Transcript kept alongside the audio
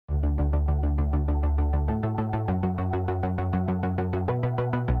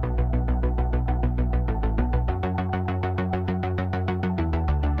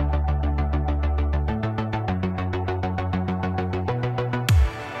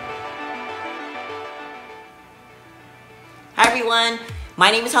everyone. My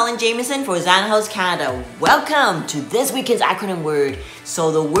name is Helen Jamieson for Hosanna House Canada. Welcome to this weekend's acronym word.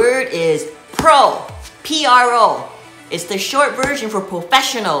 So the word is PRO, P-R-O. It's the short version for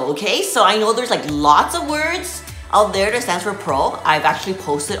professional, okay? So I know there's like lots of words out there that stands for pro. I've actually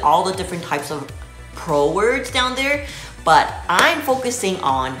posted all the different types of pro words down there, but I'm focusing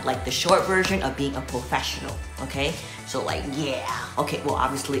on like the short version of being a professional, okay? So like, yeah, okay, well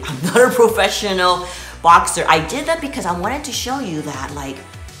obviously I'm not a professional boxer. I did that because I wanted to show you that like,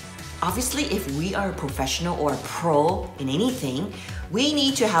 obviously if we are a professional or a pro in anything, we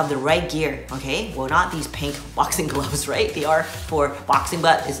need to have the right gear, okay? Well, not these pink boxing gloves, right? They are for boxing,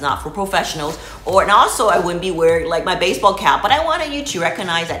 but it's not for professionals. And also I wouldn't be wearing like my baseball cap, but I wanted you to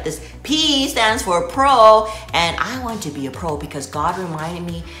recognize that this P stands for pro, and I want to be a pro because God reminded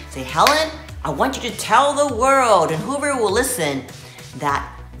me, say, Helen, I want you to tell the world and whoever will listen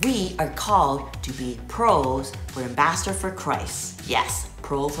that we are called to be pros for Ambassador for Christ. Yes,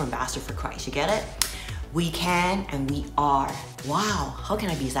 pro for Ambassador for Christ. You get it? We can and we are. Wow, how can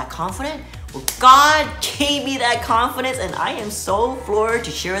I be that confident? Well, God gave me that confidence and I am so floored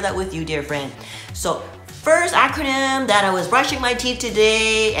to share that with you, dear friend. So, first acronym that I was brushing my teeth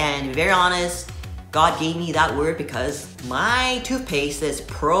today, and to be very honest, God gave me that word because my toothpaste is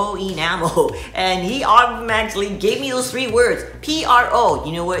Pro Enamel, and he automatically gave me those three words, P-R-O.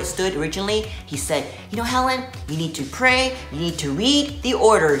 You know what it stood originally? He said, you know, Helen, you need to pray, you need to read the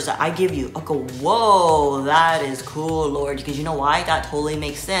orders that I give you. I go, whoa, that is cool, Lord, because you know why? That totally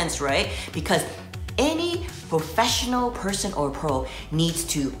makes sense, right? Because any professional person or pro needs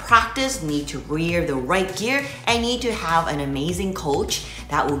to practice, need to wear the right gear, and need to have an amazing coach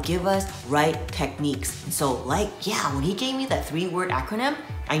that will give us right techniques. And so like, yeah, when he gave me that three-word acronym,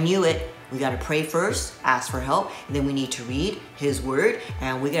 I knew it. We gotta pray first, ask for help, and then we need to read his word,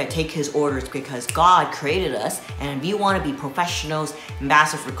 and we gotta take his orders because God created us, and if you wanna be professionals,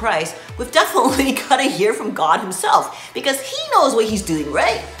 ambassador for Christ, we've definitely gotta hear from God himself because he knows what he's doing,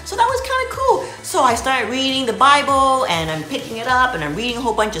 right? So that was kind of cool. So I started reading the Bible, and I'm picking it up, and I'm reading a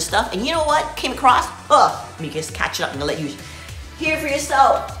whole bunch of stuff, and you know what came across? Let me just catch it up and I'll let you hear for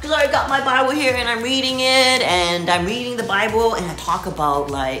yourself, because I got my Bible here and I'm reading it, and I'm reading the Bible, and I talk about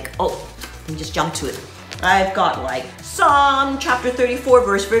like, let me just jump to it. I've got like Psalm chapter 34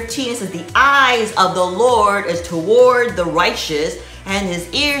 verse 15. It says, the eyes of the Lord is toward the righteous, and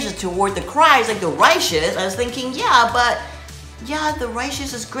his ears is toward the cries like the righteous. I was thinking, yeah, the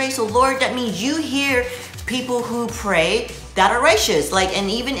righteous is great. So Lord, that means you hear people who pray that are righteous. Like, and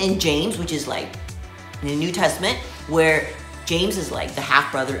even in James, which is like in the New Testament, where James is like the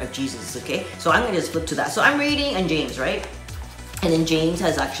half-brother of Jesus, okay? So I'm gonna just flip to that. So I'm reading in James, right? And then James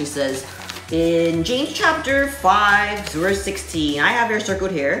actually says, in James chapter 5, verse 16, I have it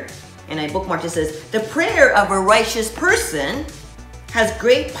circled here, and I bookmarked it, says, the prayer of a righteous person has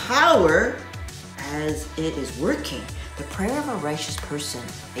great power as it is working. The prayer of a righteous person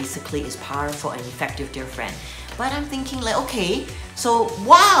basically is powerful and effective, dear friend. But I'm thinking like, okay, so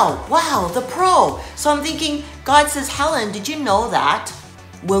wow, the pro. So I'm thinking, God says, Helen, did you know that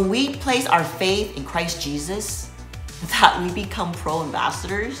when we place our faith in Christ Jesus, that we become pro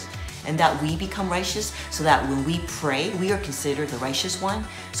ambassadors and that we become righteous, so that when we pray, we are considered the righteous one?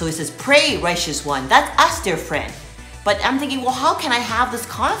 So it says, pray, righteous one. That's us, dear friend. But I'm thinking, well, how can I have this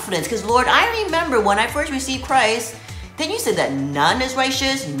confidence? Because Lord, I remember when I first received Christ, then you said that none is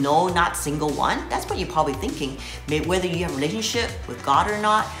righteous, no, not single one. That's what you're probably thinking. Maybe whether you have a relationship with God or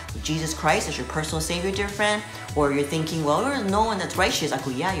not, with Jesus Christ as your personal savior, dear friend, or you're thinking, well, there is no one that's righteous. I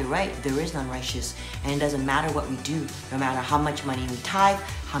go, yeah, you're right, there is none righteous. And it doesn't matter what we do, no matter how much money we tithe,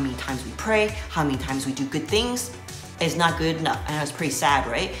 how many times we pray, how many times we do good things, it's not good enough. And it's pretty sad,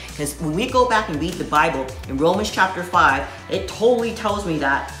 right? Because when we go back and read the Bible in Romans chapter 5, it totally tells me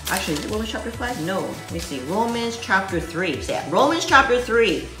that. Actually, is it Romans chapter 5? No. Let me see. Romans chapter 3. Say it. Romans chapter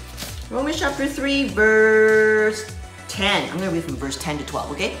 3. Romans chapter 3, verse 10. I'm going to read from verse 10 to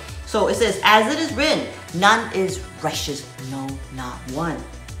 12, okay? So it says, as it is written, none is righteous, no, not one.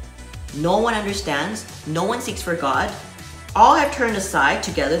 No one understands. No one seeks for God. All have turned aside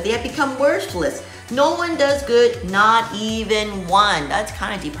together. They have become worthless. No one does good, not even one. That's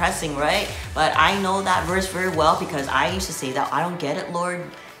kind of depressing, right? But I know that verse very well because I used to say that, I don't get it, Lord.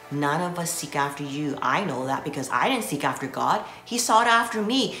 None of us seek after you. I know that because I didn't seek after God. He sought after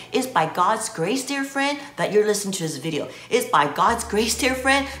me. It's by God's grace, dear friend, that you're listening to this video. It's by God's grace, dear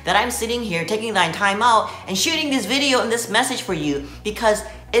friend, that I'm sitting here taking the time out and shooting this video and this message for you, because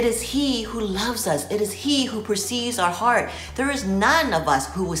it is He who loves us. It is He who perceives our heart. There is none of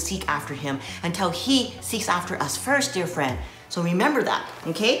us who will seek after Him until He seeks after us first, dear friend. So remember that,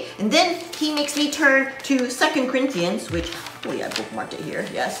 okay? And then he makes me turn to 2 Corinthians, which, oh yeah, I bookmarked it here.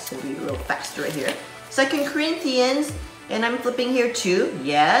 Yes, so read a little faster right here. 2 Corinthians, and I'm flipping here too.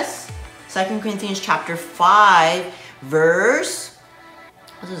 Yes, 2 Corinthians chapter 5, verse,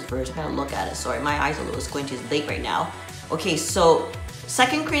 what's this verse? I gotta look at it. Sorry, my eyes are a little squinty. It's late right now. Okay, so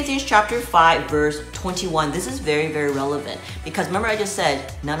 2 Corinthians chapter 5, verse 21. This is very, very relevant because remember I just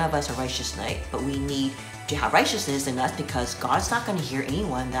said none of us are righteous tonight, but we need to have righteousness in us because God's not going to hear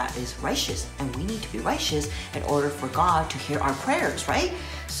anyone that is righteous, and we need to be righteous in order for God to hear our prayers, right?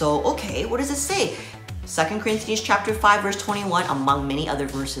 So, okay, what does it say? 2 Corinthians chapter 5, verse 21, among many other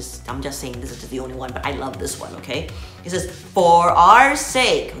verses. I'm just saying this is the only one, but I love this one, okay? It says, for our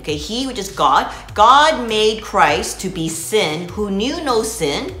sake, okay, he, which is God, God made Christ to be sin who knew no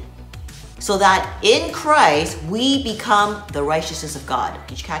sin, so that in Christ we become the righteousness of God.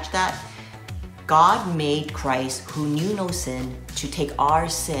 Did you catch that? God made Christ who knew no sin to take our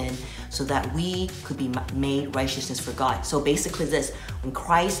sin so that we could be made righteousness for God. So basically this, when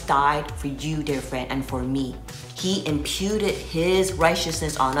Christ died for you, dear friend, and for me, he imputed his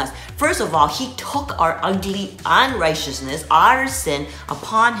righteousness on us. First of all, he took our ugly unrighteousness, our sin,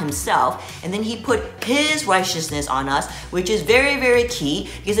 upon himself, and then he put his righteousness on us, which is very, very key,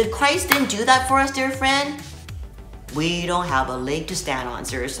 because if Christ didn't do that for us, dear friend, we don't have a leg to stand on,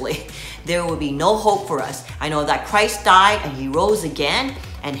 seriously. There will be no hope for us. I know that Christ died and he rose again,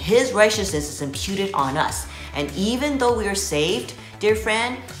 and his righteousness is imputed on us. And even though we are saved, dear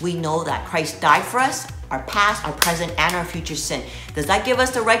friend, we know that Christ died for us, our past, our present, and our future sin. Does that give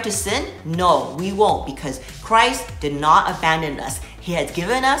us the right to sin? No, we won't, because Christ did not abandon us. He has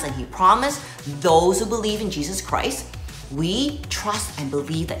given us, and he promised those who believe in Jesus Christ, we trust and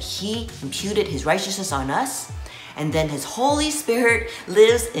believe that he imputed his righteousness on us, and then his Holy Spirit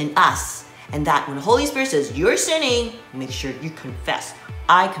lives in us. And that when the Holy Spirit says, you're sinning, make sure you confess.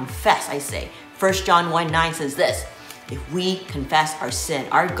 I confess, I say. 1 John 1:9 says this, if we confess our sin,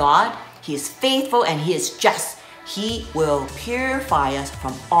 our God, he is faithful and he is just. He will purify us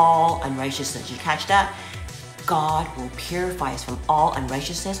from all unrighteousness. Did you catch that? God will purify us from all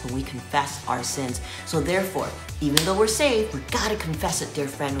unrighteousness when we confess our sins. So therefore, even though we're saved, we gotta confess it, dear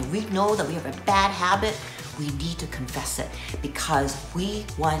friend. When we know that we have a bad habit, we need to confess it because we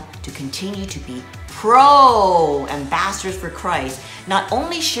want to continue to be pro-ambassadors for Christ, not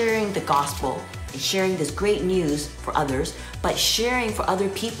only sharing the gospel and sharing this great news for others, but sharing for other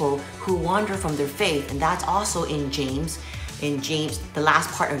people who wander from their faith. And that's also in James, the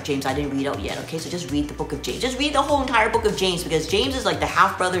last part of James I didn't read out yet, okay? So just read the book of James. Just read the whole entire book of James, because James is like the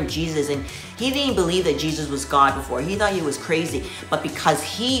half-brother of Jesus, and he didn't believe that Jesus was God before. He thought he was crazy. But because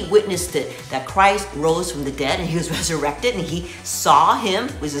he witnessed it, that Christ rose from the dead and he was resurrected, and he saw him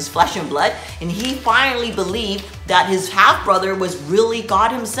with his flesh and blood, and he finally believed that his half-brother was really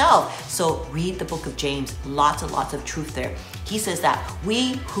God himself. So read the book of James. Lots and lots of truth there. He says that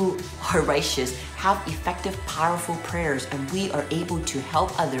we who are righteous have effective, powerful prayers, and we are able to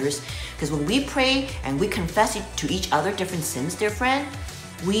help others. Because when we pray and we confess to each other different sins, dear friend,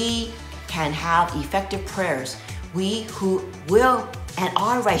 we can have effective prayers. We who will and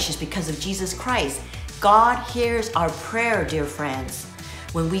are righteous because of Jesus Christ. God hears our prayer, dear friends.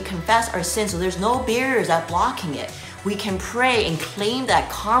 When we confess our sins, so there's no barriers that blocking it. We can pray and claim that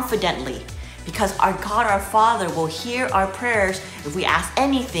confidently, because our God, our Father, will hear our prayers if we ask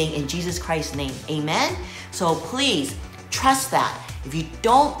anything in Jesus Christ's name. Amen? So please, trust that. If you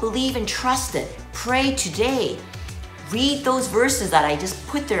don't believe and trust it, pray today. Read those verses that I just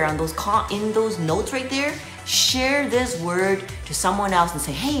put there on in those notes right there. Share this word to someone else and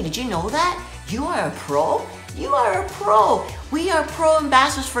say, hey, did you know that? You are a pro? You are a pro. We are pro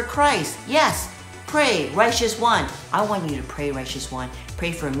ambassadors for Christ. Yes. Pray, righteous one. I want you to pray, righteous one.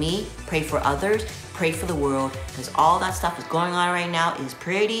 Pray for me, pray for others, pray for the world, because all that stuff is going on right now is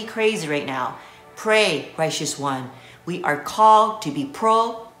pretty crazy right now. Pray, righteous one. We are called to be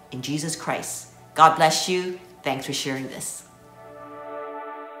pro in Jesus Christ. God bless you. Thanks for sharing this.